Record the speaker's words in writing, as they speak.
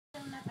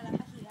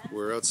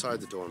we're outside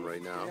the dorm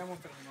right now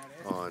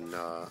on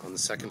the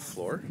second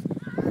floor,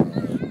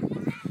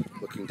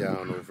 looking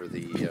down over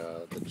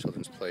the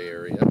children's play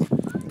area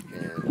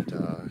and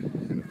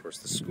of course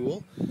the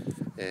school.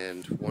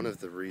 And one of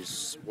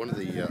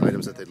the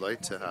items that they'd like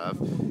to have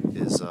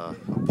is a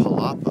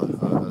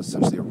palapa,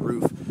 essentially a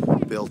roof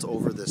built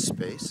over this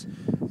space,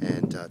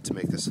 and to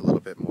make this a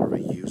little bit more of a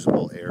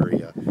usable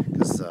area,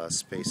 because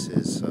space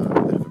is a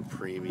bit of a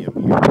premium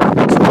here.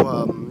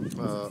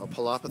 So a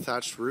palapa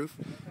thatched roof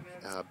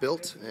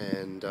built,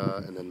 and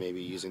then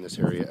maybe using this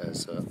area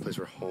as a place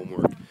for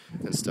homework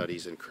and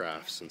studies and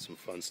crafts and some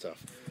fun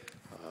stuff.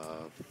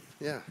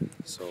 Yeah,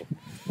 so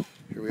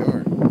here we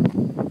are.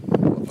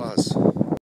 La Paz.